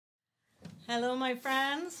Hello, my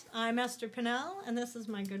friends. I'm Esther Pennell, and this is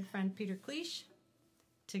my good friend Peter Cliche.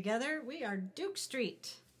 Together, we are Duke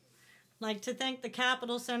Street. I'd like to thank the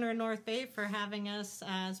Capitol Center in North Bay for having us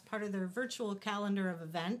as part of their virtual calendar of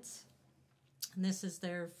events. And this is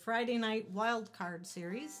their Friday night Wildcard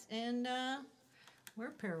series, and we're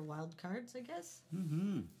a pair of wild cards, I guess.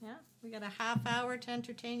 Mm-hmm. Yeah, we got a half hour to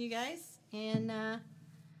entertain you guys, and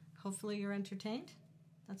hopefully you're entertained.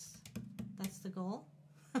 That's the goal.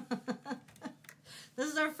 This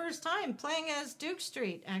is our first time playing as Duke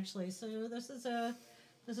Street, actually. So this is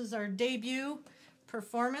our debut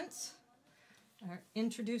performance, our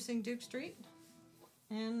introducing Duke Street,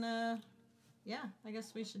 and yeah, I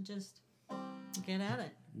guess we should just get at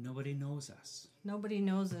it. Nobody knows us. Nobody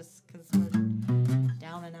knows us because we're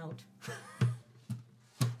down and out.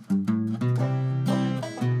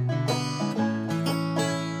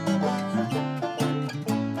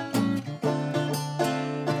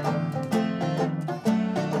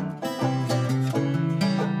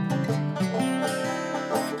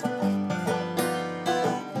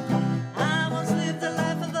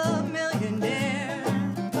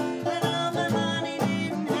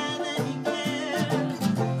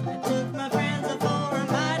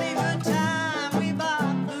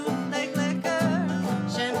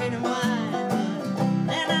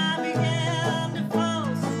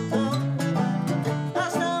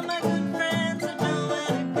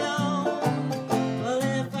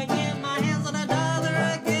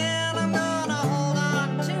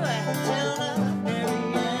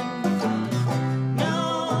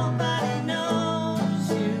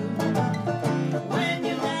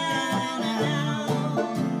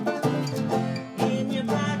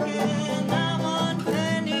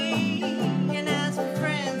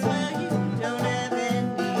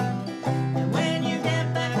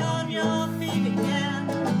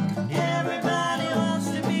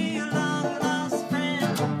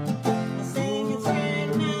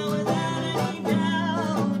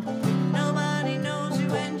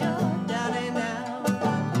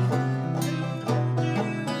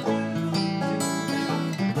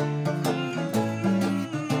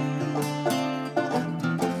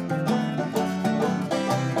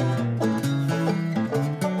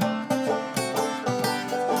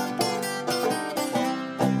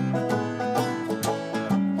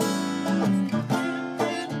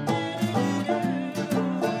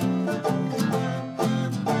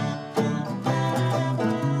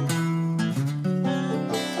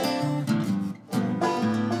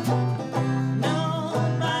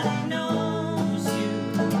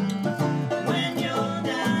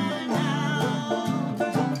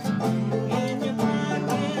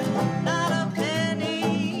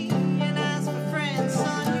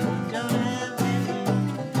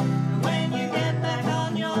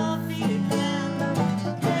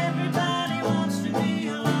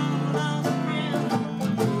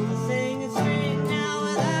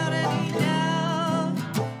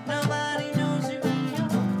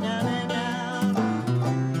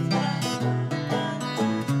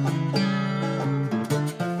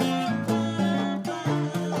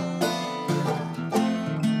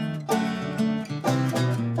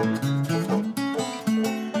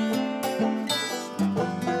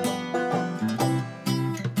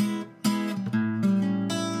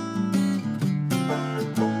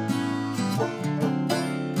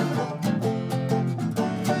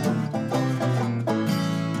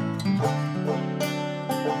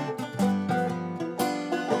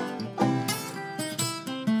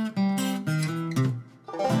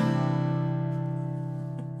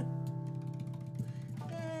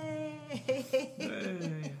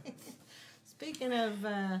 Speaking of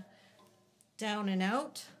down and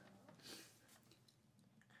out,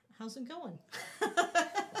 how's it going?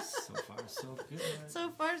 So far, so good. So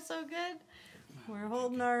far, so good. We're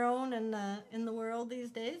holding our own in the world these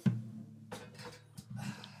days.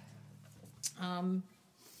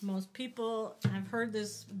 Most people have heard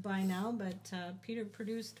this by now, but Peter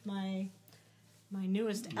produced my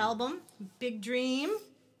newest album, Big Dream.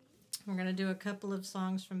 We're gonna do a couple of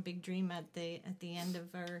songs from Big Dream at the end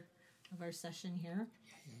of our session here.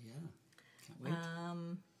 Yeah. Can't wait.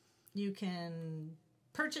 You can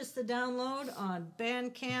purchase the download on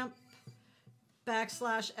Bandcamp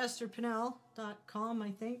 /EstherPennell.com,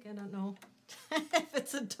 I think. I don't know if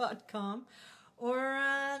it's a .com. Or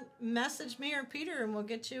message me or Peter and we'll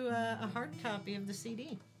get you a hard copy of the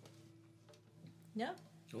CD. Yeah.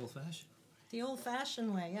 Old-fashioned. The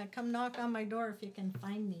old-fashioned way. Yeah, come knock on my door if you can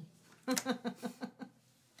find me.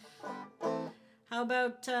 How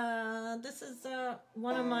about, this is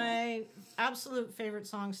one of my absolute favorite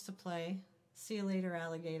songs to play, See You Later,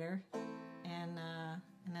 Alligator, and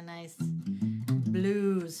a nice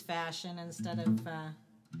blues fashion instead of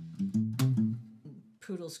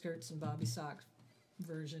poodle skirts and bobby sock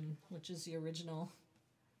version, which is the original.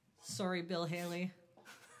 Sorry, Bill Haley.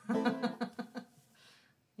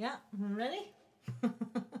 Yeah, ready?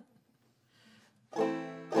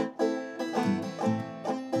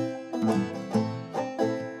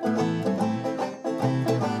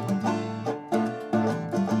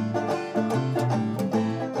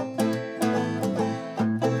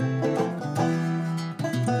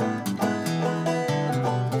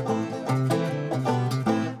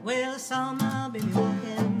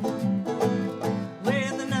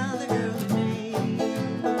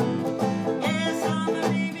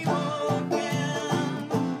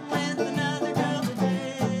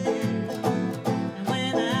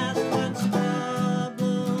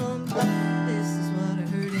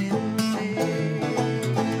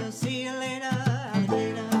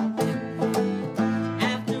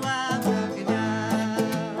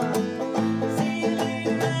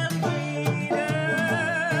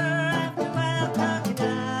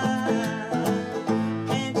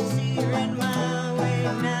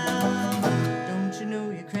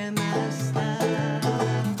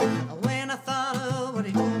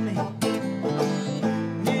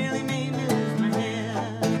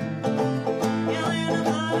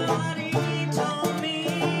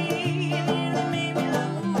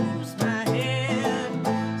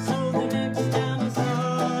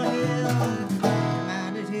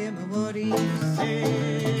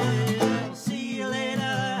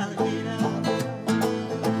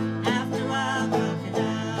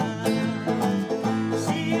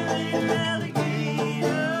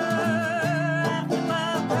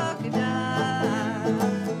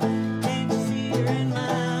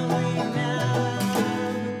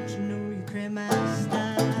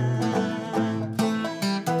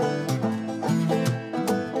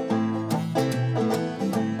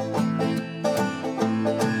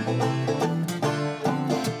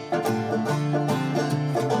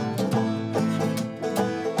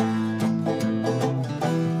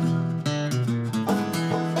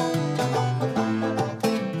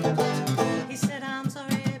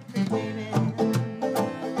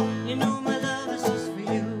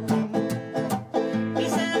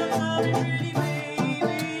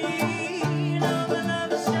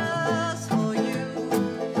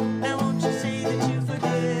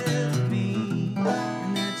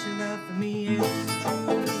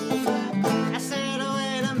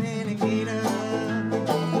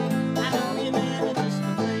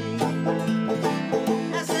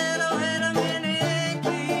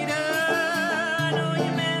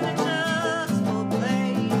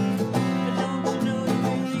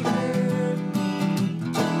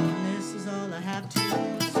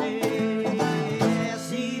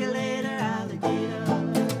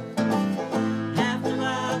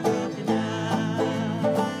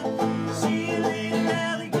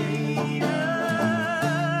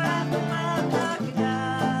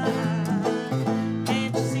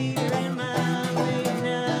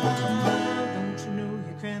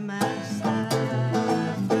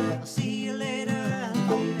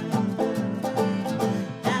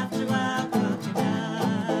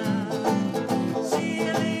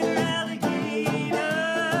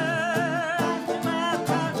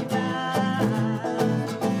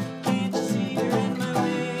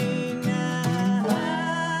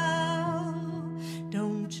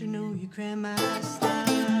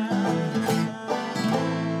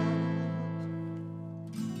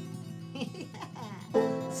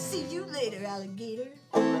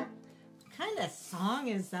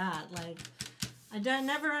 I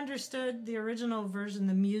never understood the original version.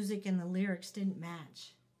 The music and the lyrics didn't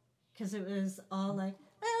match because it was all like,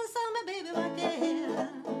 "Well, I saw my baby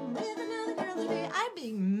walking with another girl today." I'd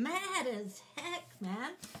be mad as heck,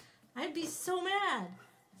 man. I'd be so mad.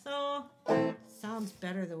 So it sounds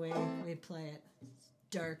better the way we play it. It's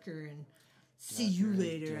darker and see you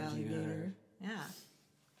later, alligator. Yeah,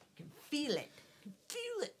 you can feel it. You can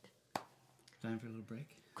feel it. Time for a little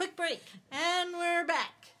break. Quick break, and we're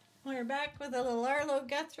back. We're back with a little Arlo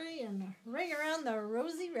Guthrie and Ring Around the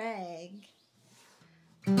Rosy Rag.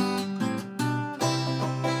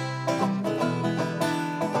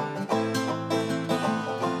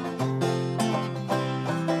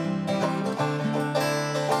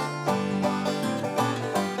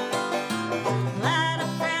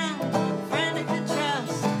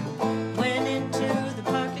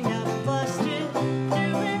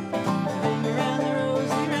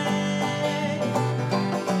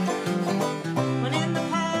 When in the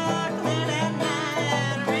park late at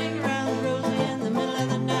night, ring around the rosy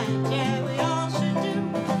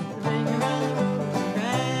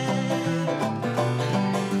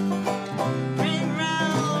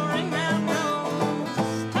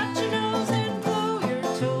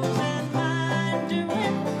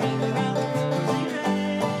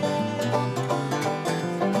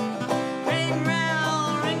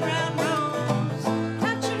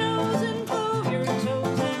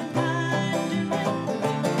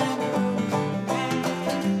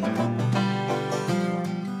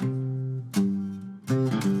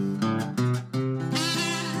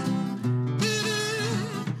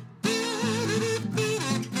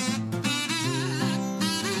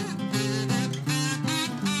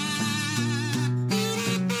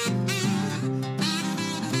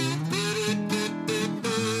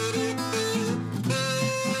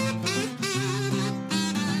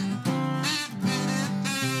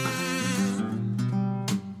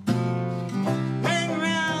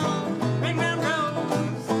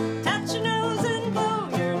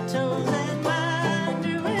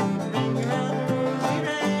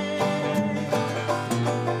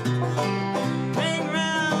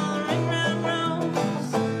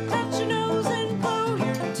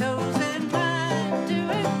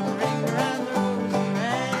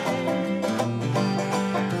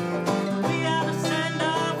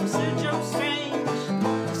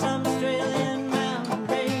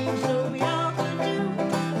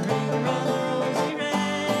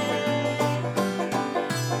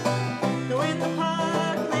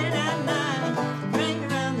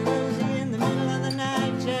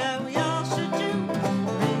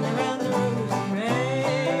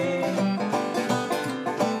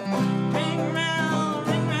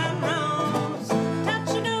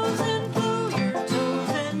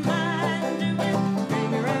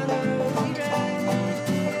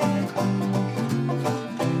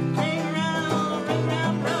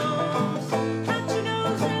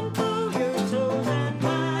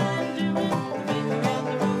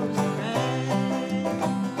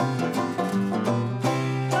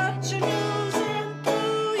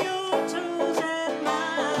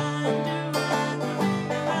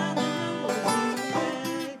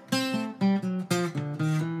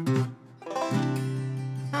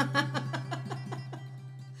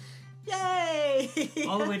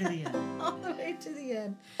All the way to the end. All the way to the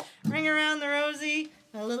end. Ring around the rosy,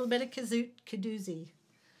 a little bit of kadoozy.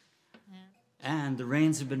 And the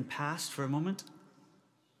reins have been passed for a moment.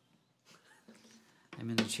 I'm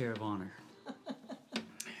in the chair of honor.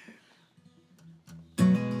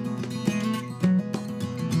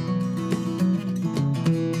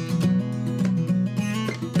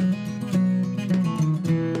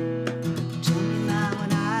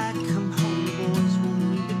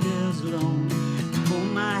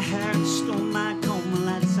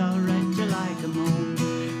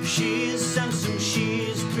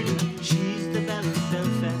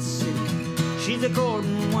 The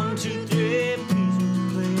Gordon, 1, 2, 3, please won't you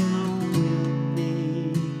play along with me?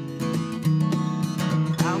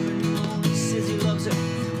 Alvin only says he loves her,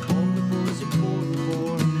 all the boys are poor.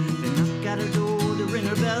 They knock at her door, they ring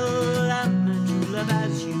her bell, I'm a true love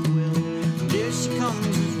as you will. And there she comes,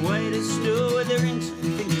 as white as snow, with her rings,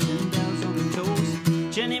 fingers and bells on her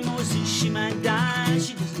toes. Jenny Moore says she might die,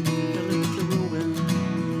 she doesn't need to lift the robe and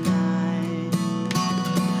die.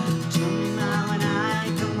 Tell me now when I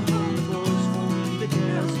come home, the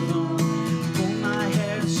girls alone. Pull my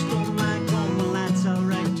hair, stole my comb, well that's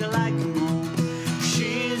alright till I come home.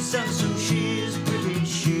 She's handsome, she's pretty,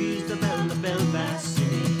 she's the belle of Belfast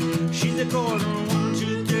City. She's the Gordon, 1,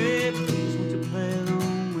 2, 3, please won't you play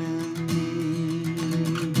along with me?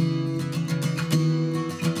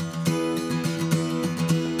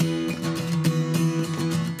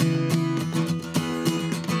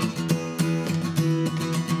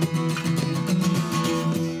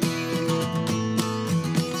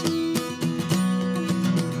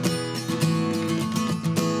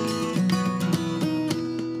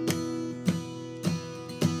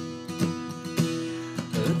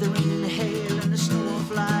 The rain and the hail and the snow will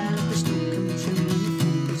fly, let the snow come trembling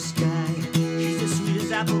from the sky. She's as sweet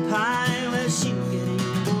as apple pie, well she'll get in,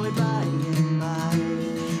 boy, by and by.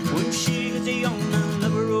 When she gets a young man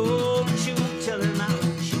of her own, she won't tell her now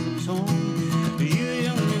when she comes home. You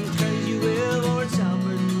young and crazy will, or it's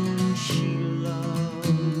Albert Moon she loves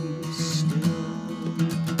still.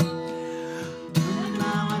 And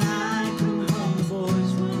now when I come home,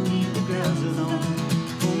 boys will leave the girls alone.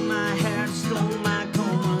 Pull my hair, stole my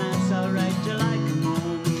comb, that's alright till I come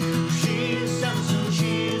home. She's handsome,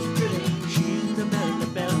 she's pretty, she's the belle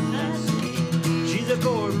of Belfast City. She's a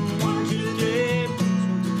Gordon, 1, 2, 3, please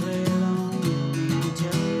won't you play along with me?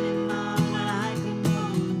 Tell me now when I come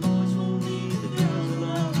home, boys won't leave the girls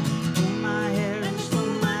alone. Pull my hair and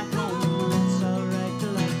stole my comb, that's alright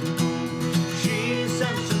till I come home. She's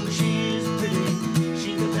handsome, she's pretty,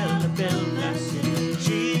 she's the belle of Belfast City.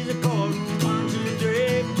 She's a Gordon, 1, 2,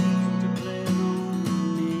 3, please won't you play along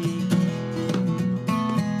with me? Going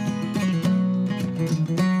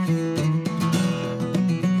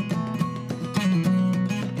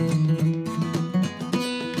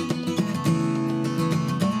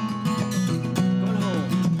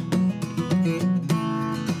home.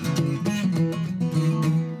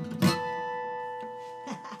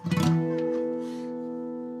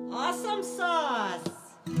 Awesome sauce!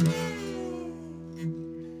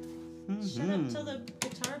 Shut up till the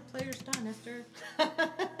guitar player's done, Esther.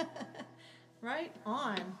 Right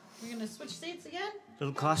on. We're going to switch seats again?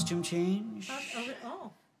 Little costume change.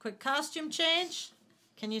 Oh, quick costume change.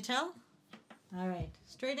 Can you tell? All right.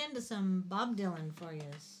 Straight into some Bob Dylan for you.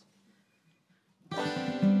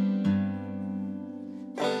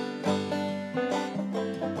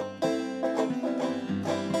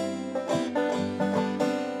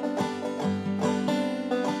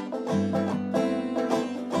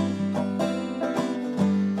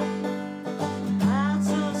 Wild,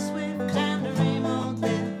 so swift, and the rain won't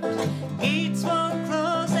lift. Gates won't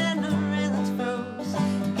close, and the railings froze.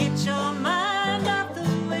 Get your mind off the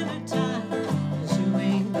winter time, 'cause you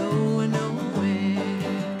ain't going nowhere.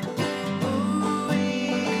 Ooh,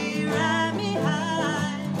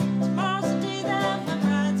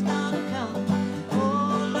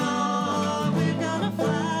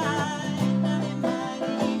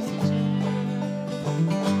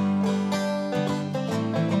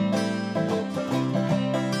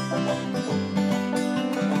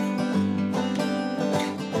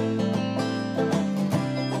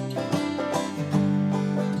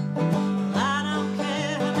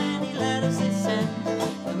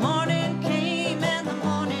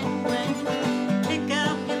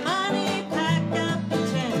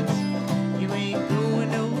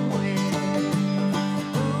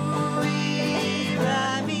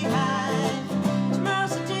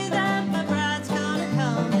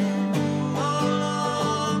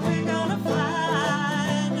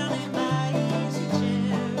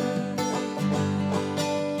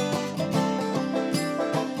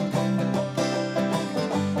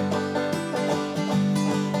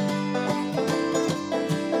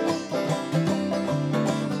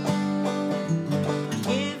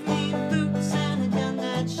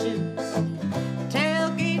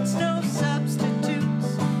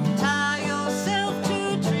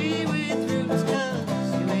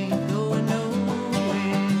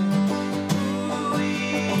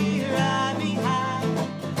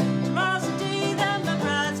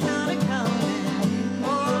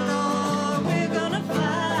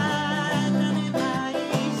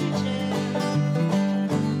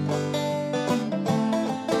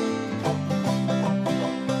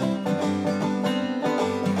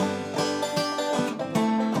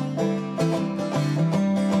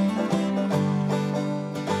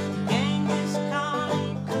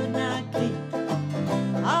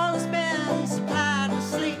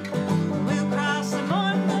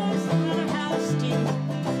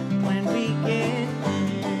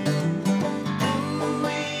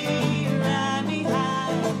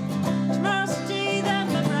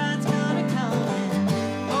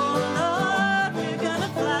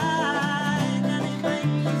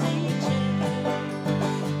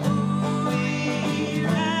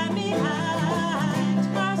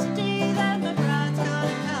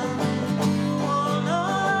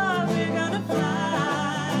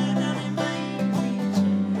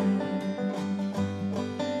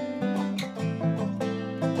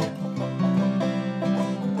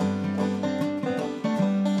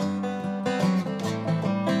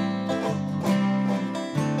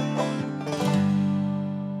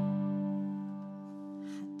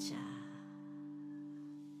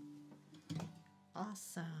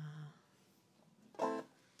 Awesome. All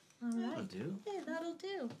right. That'll do. Hey, that'll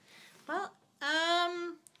do. Well,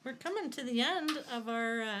 we're coming to the end of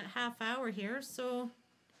our half hour here, so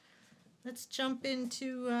let's jump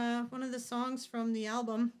into one of the songs from the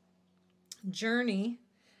album, Journey.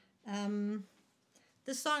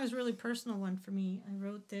 This song is a really personal one for me. I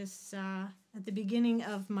wrote this at the beginning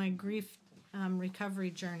of my grief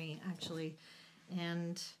recovery journey, actually.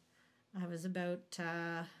 And I was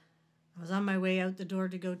I was on my way out the door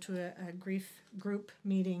to go to a grief group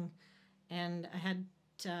meeting, and I had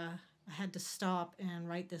to stop and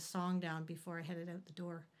write this song down before I headed out the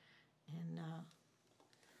door. And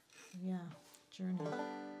yeah, Journey.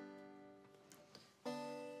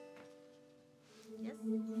 Yes.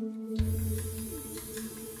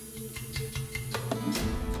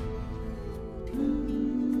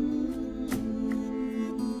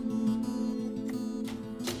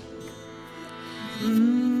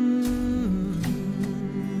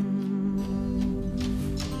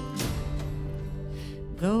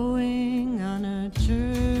 Going on a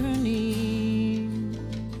journey,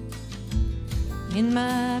 in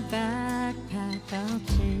my backpack I'll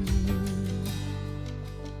take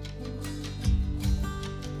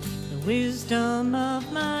the wisdom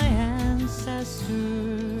of my ancestors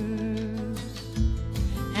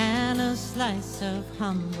and a slice of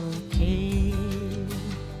humble cake.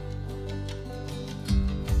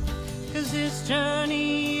 'Cause this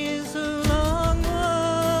journey is a long one,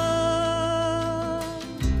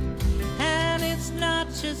 and it's not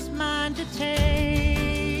just mine to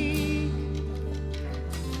take.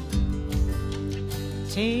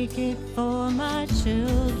 Take it for my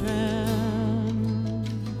children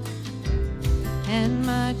and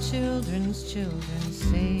my children's children's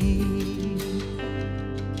sake.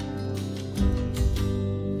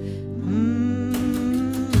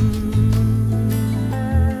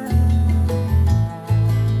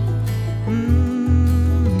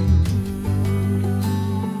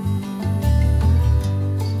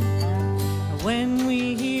 When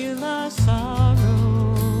we heal our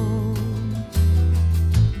sorrow,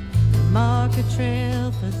 mark a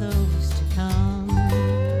trail for those to come.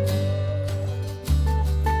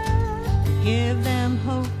 Give them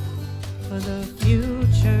hope for the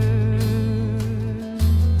future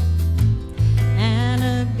and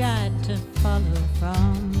a guide to follow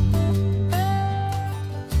from.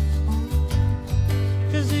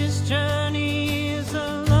 'Cause this journey is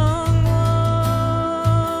a long one,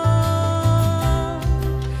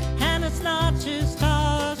 and it's not just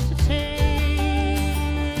ours to take.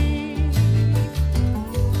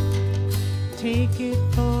 Take it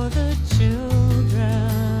for the children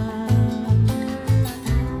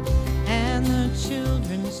and the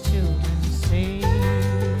children's children's sake.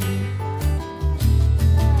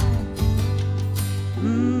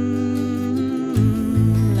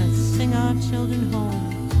 Let's sing our children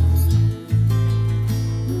home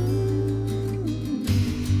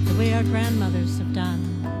the way our grandmothers have done.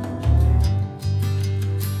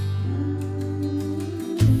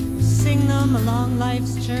 Sing them along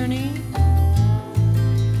life's journey,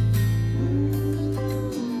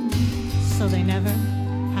 so they never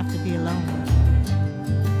have to be alone.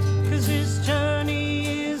 'Cause this journey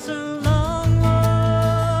is a long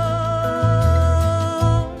one,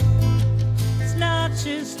 it's not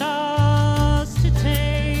just ours to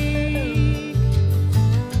take.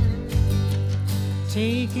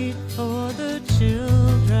 Take it for the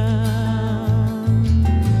children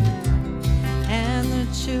and the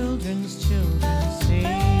children's children's sake.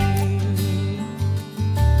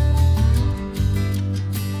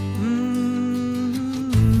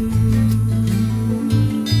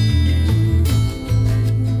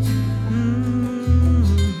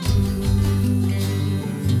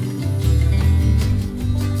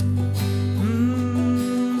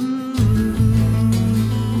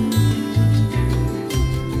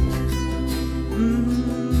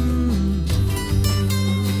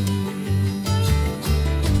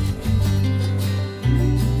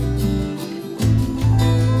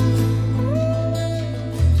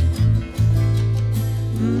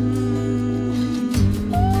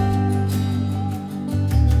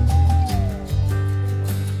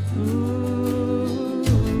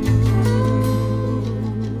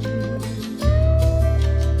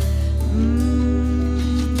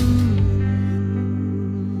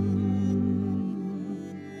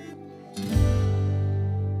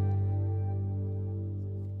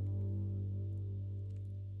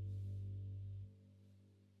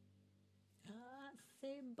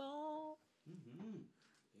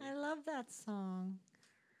 I love that song.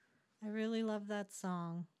 I really love that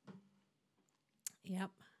song.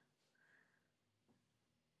 Yep.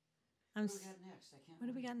 I'm. What do we got next? I can't. What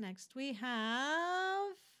do we got next? We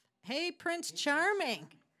have. Hey, Prince Charming.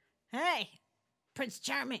 Hey, Prince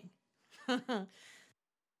Charming.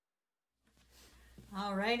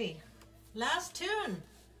 Alrighty. Last tune.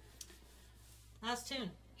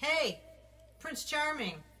 Hey, Prince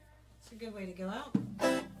Charming. It's a good way to go out.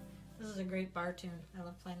 This is a great bar tune. I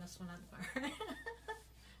love playing this one at the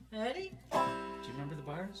bar. Ready? Do you remember the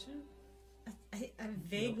bars? I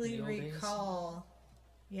vaguely the old days? recall,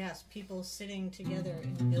 yes, people sitting together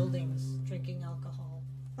in buildings drinking alcohol.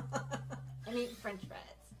 I mean, French fries.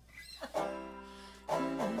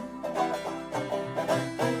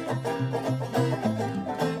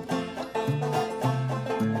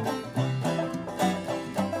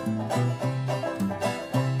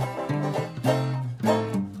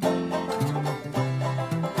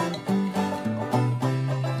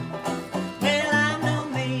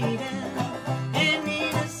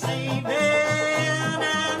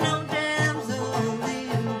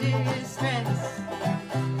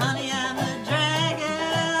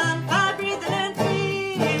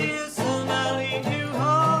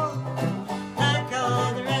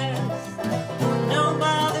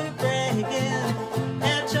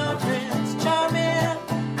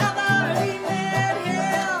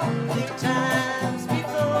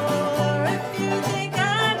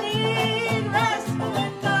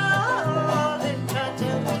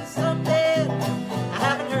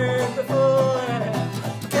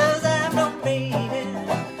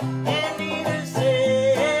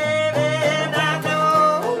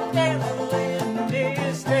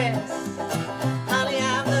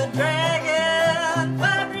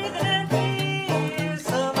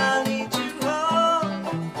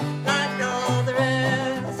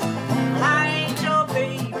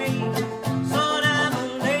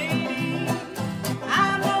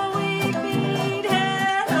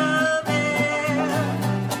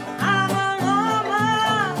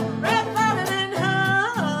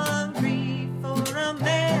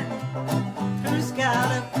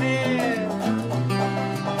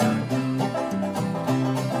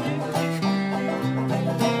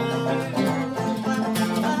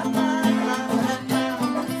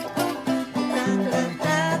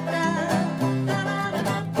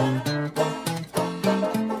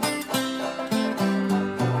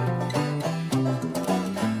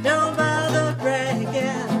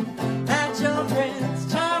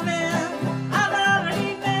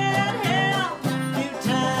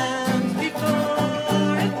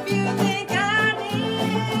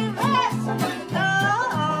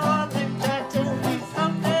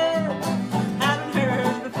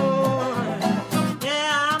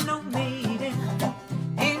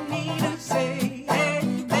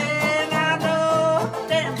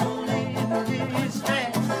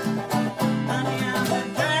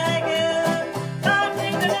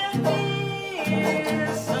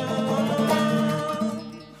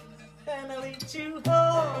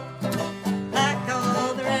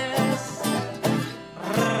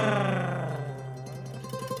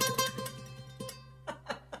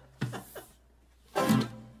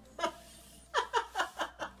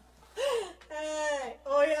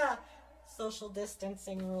 Social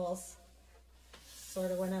distancing rules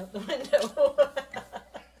sort of went out the window.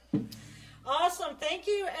 Awesome. Thank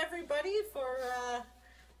you, everybody, for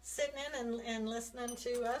sitting in and listening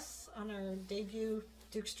to us on our debut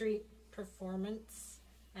Duke Street performance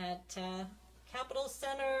at Capitol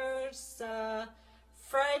Center's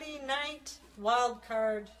Friday night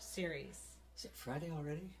Wildcard series. Is it Friday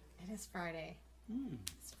already? It is Friday.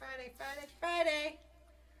 It's Friday.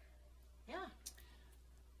 Yeah.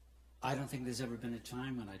 I don't think there's ever been a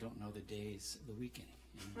time when I don't know the days of the weekend.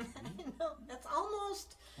 You know what I mean? I know. That's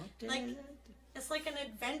almost What day like is it? it's like an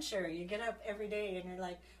adventure. You get up every day and you're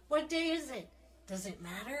like, what day is it? Does it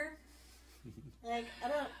matter? Like,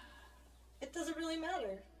 it doesn't really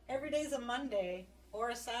matter. Every day's a Monday or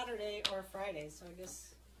a Saturday or a Friday. So I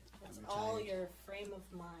guess it's all retired. your frame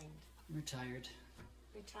of mind. I'm retired.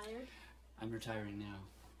 Retired? I'm retiring now.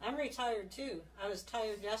 I'm retired too. I was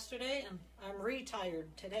tired yesterday and I'm retired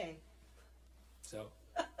today. So.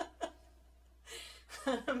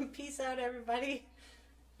 Peace out, everybody.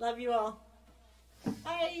 Love you all.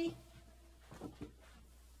 Bye.